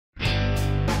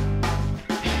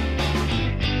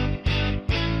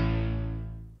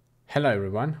Hello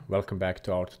everyone, welcome back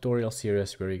to our tutorial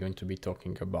series where we're going to be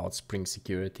talking about Spring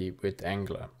Security with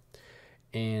Angular.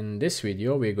 In this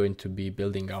video, we're going to be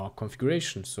building our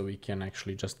configuration so we can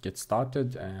actually just get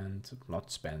started and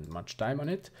not spend much time on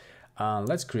it.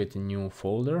 Let's create a new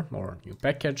folder or new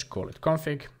package, call it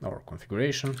config or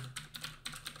configuration.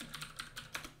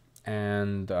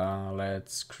 And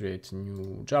let's create a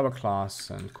new Java class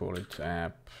and call it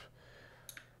app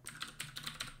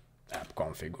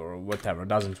config or whatever,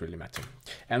 doesn't really matter.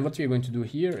 And what we're going to do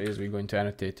here is we're going to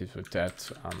annotate it with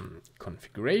that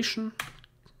configuration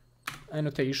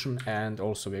annotation, and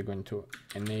also we're going to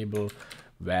enable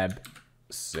web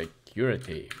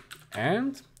security.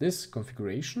 And this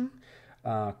configuration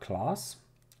class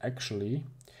actually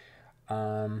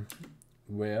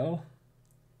will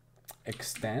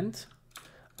extend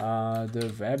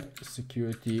the web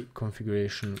security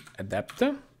configuration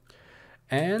adapter.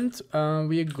 And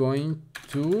we're going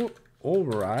to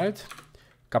override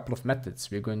a couple of methods.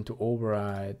 We're going to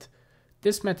override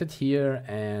this method here,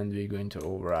 and we're going to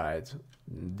override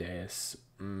this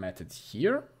method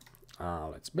here.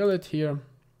 Let's build it here.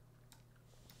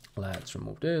 Let's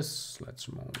remove this, let's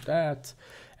remove that.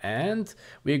 And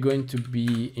we're going to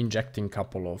be injecting a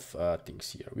couple of things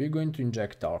here. We're going to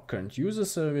inject our current user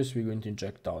service, we're going to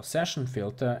inject our session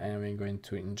filter, and we're going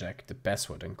to inject the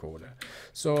password encoder.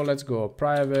 So let's go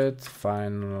private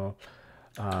final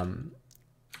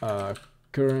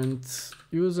current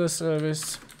user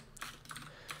service.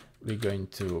 We're going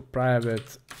to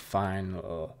private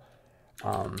final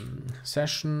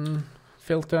session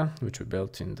filter, which we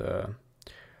built in the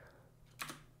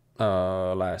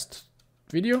last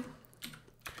video,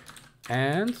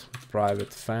 and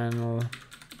private final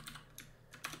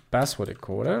password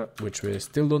encoder, which we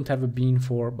still don't have a bean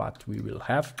for, but we will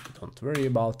have, don't worry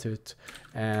about it.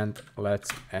 And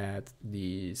let's add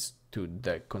these to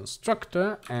the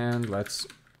constructor and let's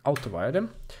auto-wire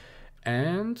them.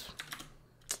 And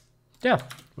yeah,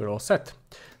 we're all set.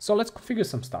 So let's configure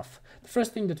some stuff. The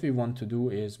first thing that we want to do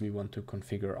is we want to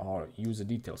configure our user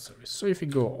detail service. So if we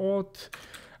go auth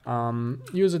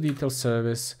user detail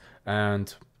service,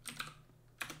 and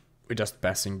we're just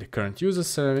passing the current user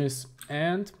service,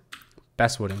 and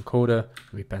password encoder,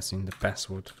 we're passing the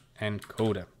password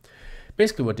encoder.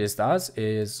 Basically what this does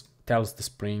is tells the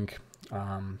Spring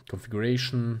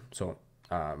configuration, so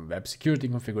web security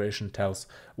configuration tells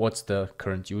what's the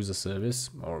current user service,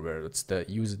 or where it's the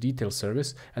user detail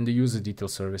service, and the user detail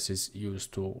service is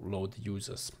used to load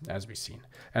users, as we've seen.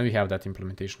 And we have that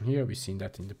implementation here, we've seen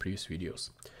that in the previous videos.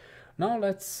 Now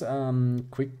let's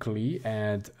quickly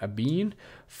add a bean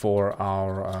for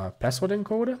our password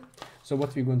encoder. So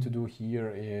what we're going to do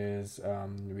here is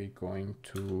we're going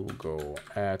to go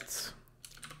at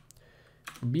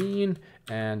bean,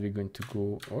 and we're going to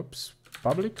go, oops,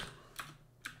 public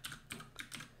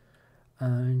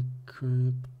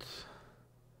encrypt,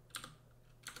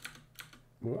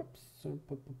 whoops,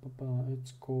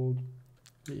 it's called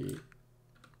the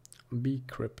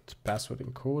bcrypt password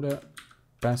encoder,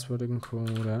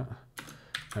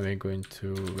 and we're going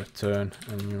to return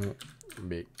a new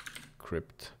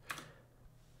bcrypt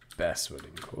password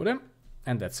encoder,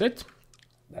 and that's it.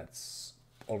 That's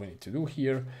all we need to do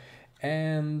here.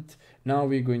 And now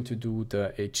we're going to do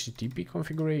the HTTP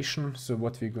configuration. So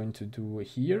what we're going to do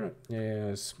here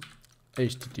is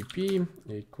HTTP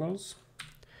equals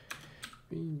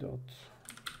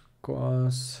v.cos,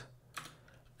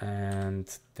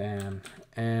 and then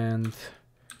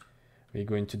we're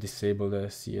going to disable the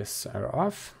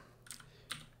CSRF,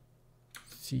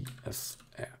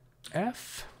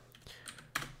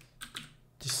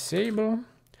 disable.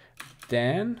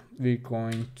 Then we're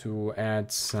going to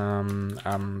add some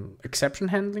exception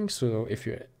handling. So if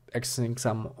you're accessing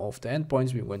some of the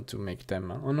endpoints, we want to make them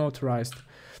unauthorized.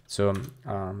 So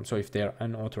if they're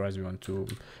unauthorized, we want to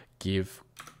give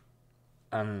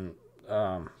an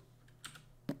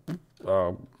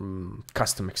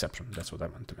custom exception. That's what I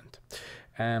meant.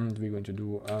 And we're going to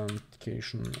do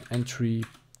authentication entry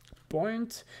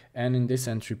point, and in this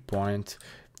entry point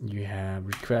you have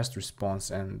request, response,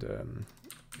 and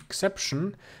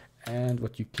exception. And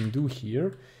what you can do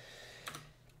here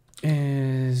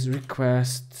is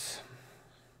request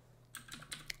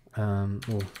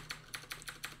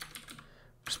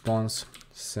response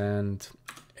send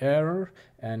error,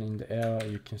 and in the error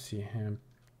you can see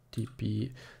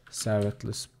TP servlet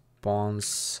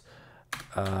response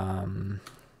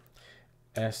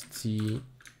st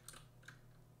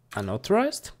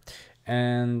unauthorized.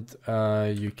 And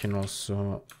you can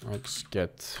also, let's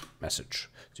get message,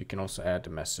 so you can also add a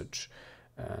message,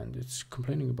 and it's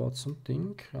complaining about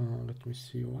something. Let me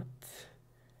see what.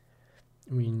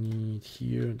 we need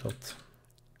here dot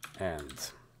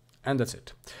end, and that's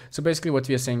it. So basically what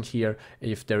we are saying here,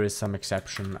 if there is some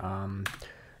exception,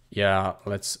 yeah,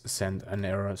 let's send an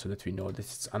error so that we know that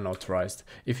it's unauthorized.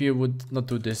 If you would not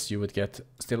do this, you would get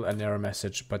still an error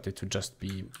message, but it would just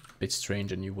be a bit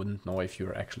strange and you wouldn't know if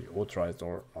you're actually authorized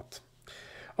or not.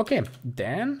 Okay,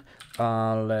 then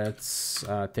let's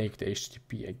take the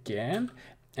HTTP again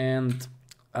and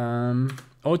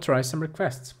authorize some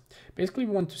requests. Basically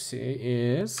what we want to say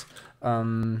is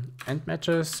end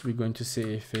matches, we're going to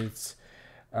say if it's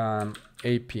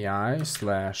API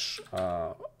slash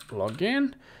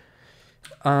login,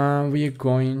 we are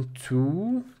going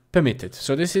to permit it.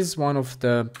 So this is one of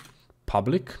the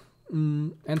public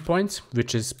endpoints,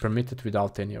 which is permitted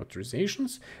without any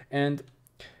authorizations, and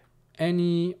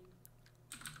any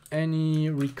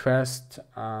request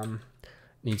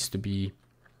needs to be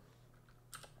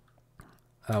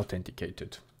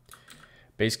authenticated.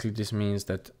 Basically, this means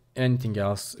that anything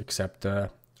else except the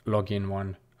login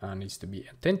one needs to be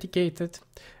authenticated,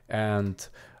 and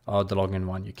the login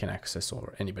one you can access,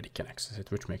 or anybody can access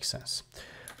it, which makes sense.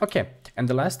 Okay, and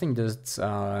the last thing that's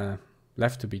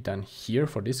left to be done here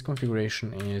for this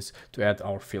configuration is to add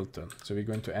our filter. So we're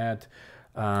going to add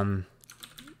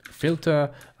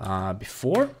filter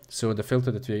before. So the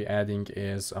filter that we're adding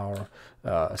is our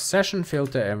session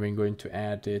filter, and we're going to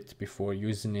add it before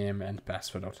username and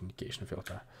password authentication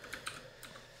filter.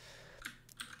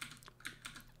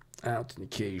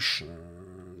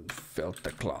 Authentication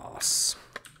filter class.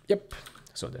 Yep,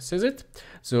 so this is it.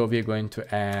 So we're going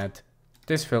to add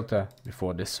this filter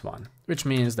before this one, which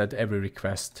means that every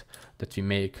request that we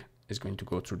make is going to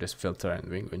go through this filter, and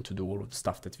we're going to do all of the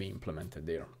stuff that we implemented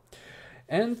there.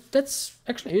 And that's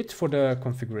actually it for the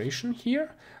configuration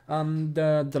here.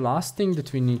 The last thing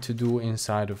that we need to do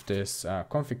inside of this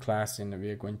config class, and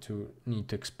we are going to need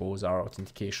to expose our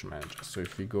authentication manager. So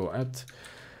if we go at,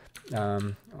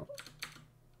 we're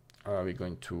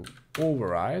going to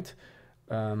override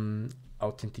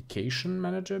authentication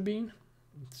manager bean.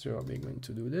 So we're going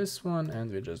to do this one,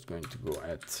 and we're just going to go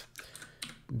at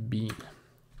bean.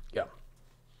 Yeah.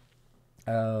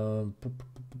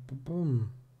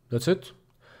 That's it.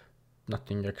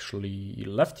 Nothing actually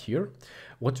left here.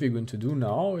 What we're going to do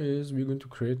now is we're going to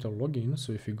create a login.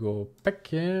 So if you go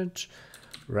package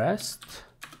rest,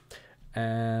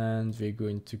 and we're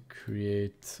going to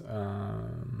create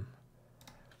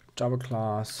Java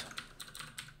class,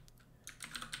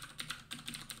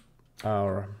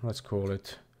 or let's call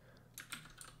it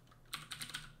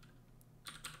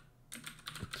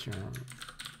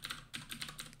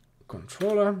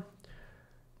controller.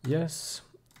 Yes,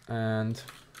 and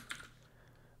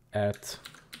add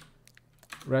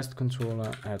REST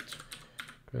controller at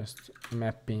REST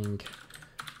mapping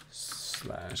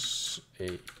 /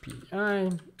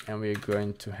 API, and we're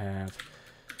going to have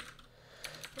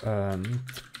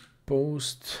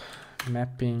post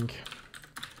mapping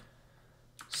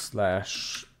 /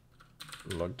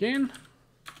 login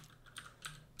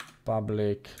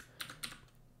public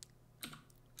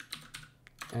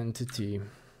entity.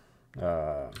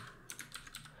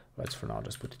 Let's for now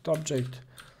just put it object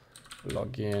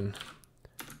login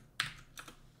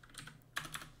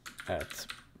at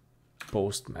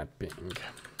post mapping /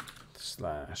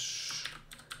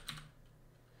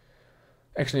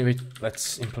 actually wait,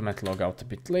 let's implement logout a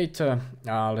bit later.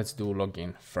 Let's do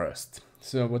login first.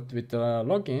 So with the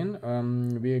login,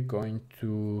 we're going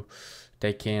to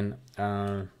take in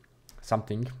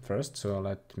something first. So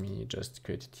let me just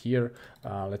create it here.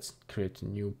 Let's create a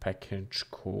new package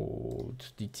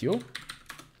called DTO.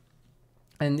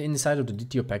 And inside of the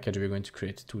DTO package, we're going to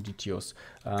create two DTOs.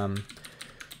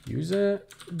 User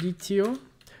DTO,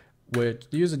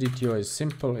 with the user DTO is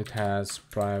simple. It has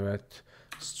private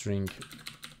string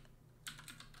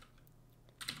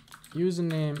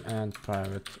username and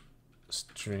private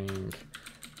string.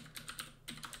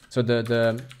 So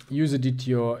the user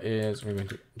DTO is, we're going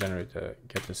to generate a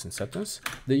getters and setters.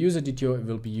 The user DTO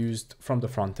will be used from the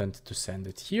front end to send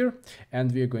it here.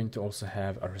 And we are going to also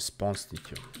have a response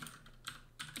DTO.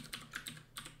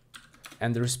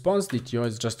 And the response DTO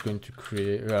is just going to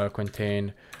create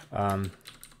contain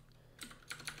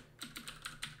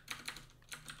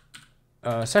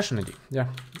session ID. Yeah,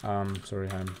 sorry,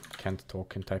 I can't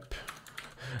talk and type.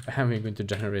 And we're going to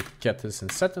generate getters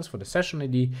and setters for the session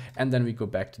ID, and then we go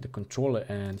back to the controller,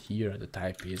 and here the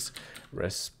type is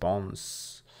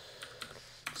response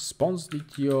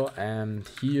DTO, and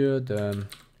here the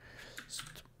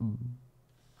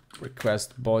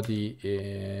request body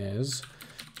is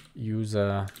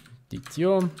user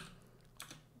DTO.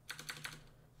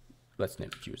 Let's name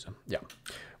it user. Yeah.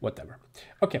 whatever.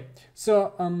 Okay,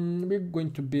 so we're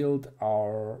going to build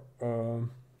our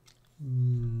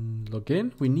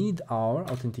login. We need our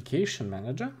authentication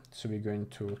manager, so we're going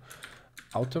to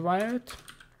auto-wire it.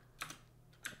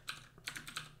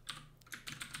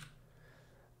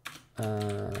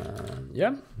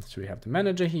 Yeah, so we have the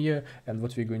manager here, and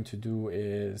what we're going to do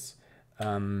is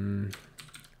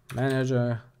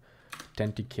manager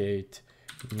authenticate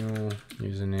new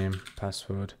username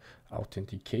password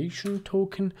authentication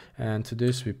token, and to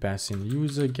this we pass in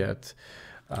user get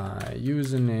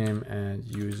username and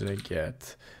user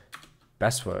get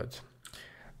password.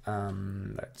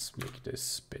 Let's make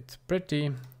this bit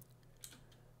pretty.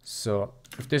 So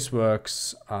if this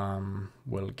works,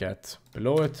 we'll get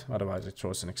below it, otherwise it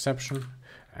throws an exception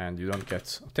and you don't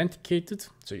get authenticated,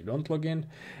 so you don't log in.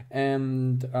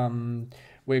 And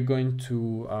we're going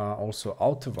to also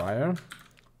auto-wire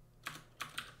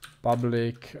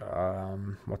public,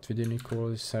 what we didn't call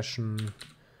this session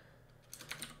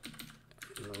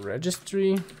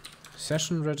registry,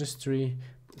 session registry.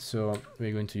 So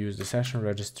we're going to use the session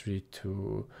registry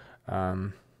to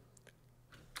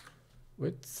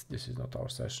this is not our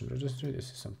session registry,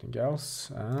 this is something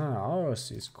else. Ours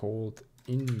is called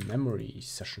in-memory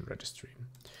session registry.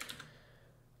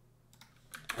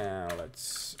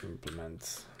 Let's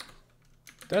implement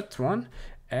that one.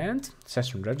 And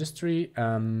session registry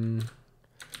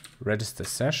register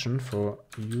session for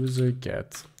user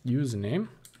get username,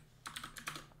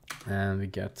 and we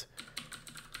get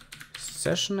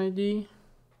session ID,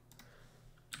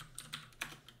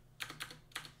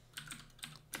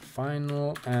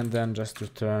 final, and then just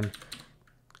return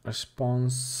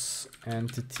response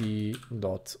entity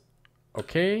dot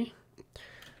okay.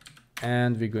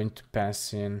 And we're going to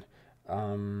pass in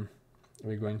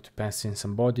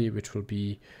some body, which will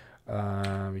be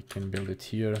we can build it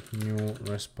here, new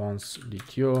response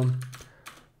DTO.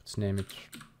 Let's name it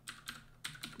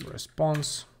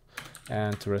response,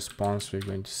 and to response we're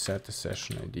going to set the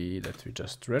session ID that we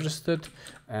just registered,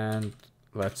 and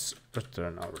let's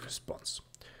return our response.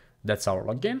 That's our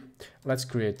login. Let's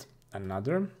create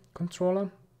another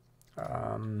controller.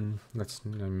 Let's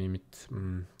name it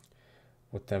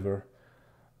whatever,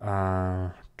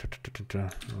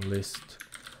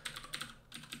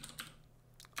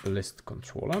 list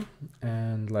controller,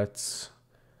 and let's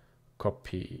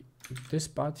copy this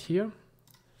part here.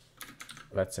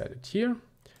 Let's add it here,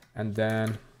 and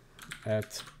then add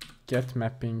get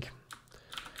mapping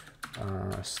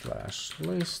slash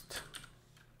list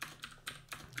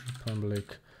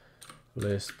public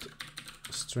list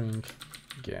string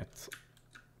get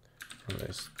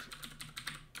list,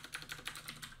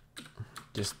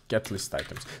 just get list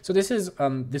items. So this is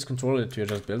this controller that we're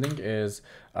just building is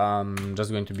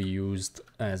just going to be used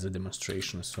as a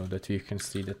demonstration, so that we can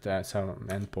see that some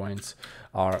endpoints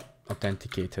are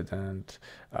authenticated and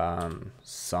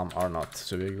some are not.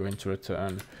 So we're going to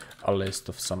return a list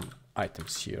of some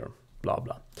items here, blah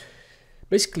blah.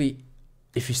 Basically,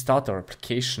 if we start our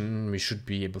application, we should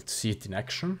be able to see it in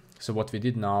action. So what we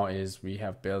did now is we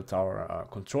have built our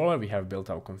controller, we have built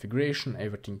our configuration,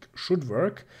 everything should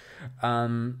work.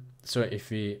 So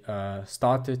if we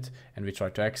start it and we try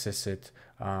to access it,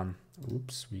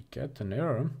 oops, we get an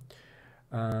error.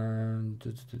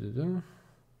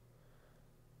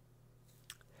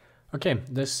 Okay,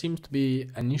 there seems to be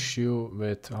an issue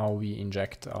with how we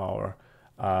inject our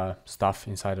stuff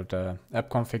inside of the app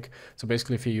config. So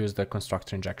basically, if you use the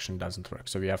constructor injection, it doesn't work.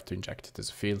 So we have to inject it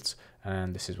as fields,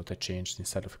 and this is what I changed.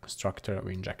 Instead of a constructor,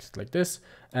 we inject it like this,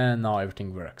 and now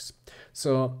everything works.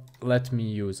 So let me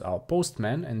use our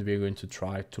postman, and we're going to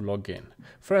try to log in.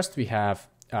 First, we have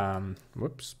username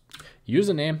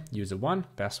user1,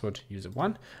 password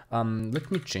user1.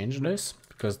 Let me change this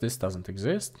because this doesn't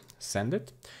exist. Send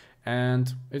it,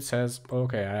 and it says,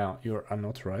 okay, you're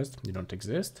unauthorized, you don't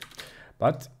exist.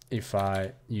 But if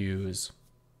I use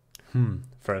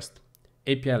first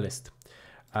API list,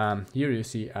 here you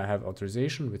see I have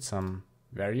authorization with some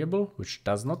variable which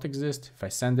does not exist. If I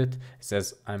send it, it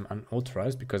says I'm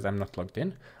unauthorized because I'm not logged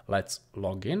in. Let's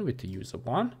log in with the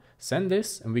user1, send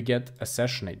this, and we get a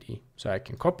session ID. So I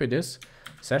can copy this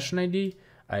session ID,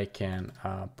 I can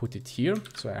put it here.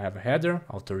 So I have a header,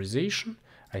 authorization,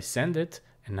 I send it,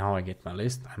 and now I get my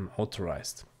list, I'm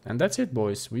authorized. And that's it,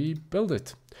 boys, we built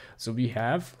it. So we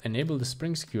have enabled the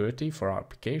Spring security for our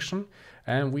application,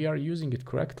 and we are using it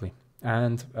correctly.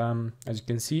 And as you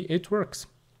can see, it works.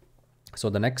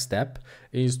 So the next step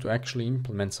is to actually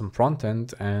implement some front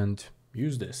end and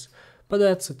use this. But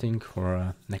that's a thing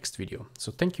for next video.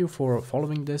 So thank you for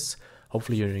following this.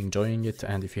 Hopefully you're enjoying it.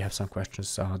 And if you have some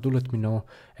questions, do let me know,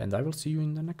 and I will see you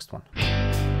in the next one.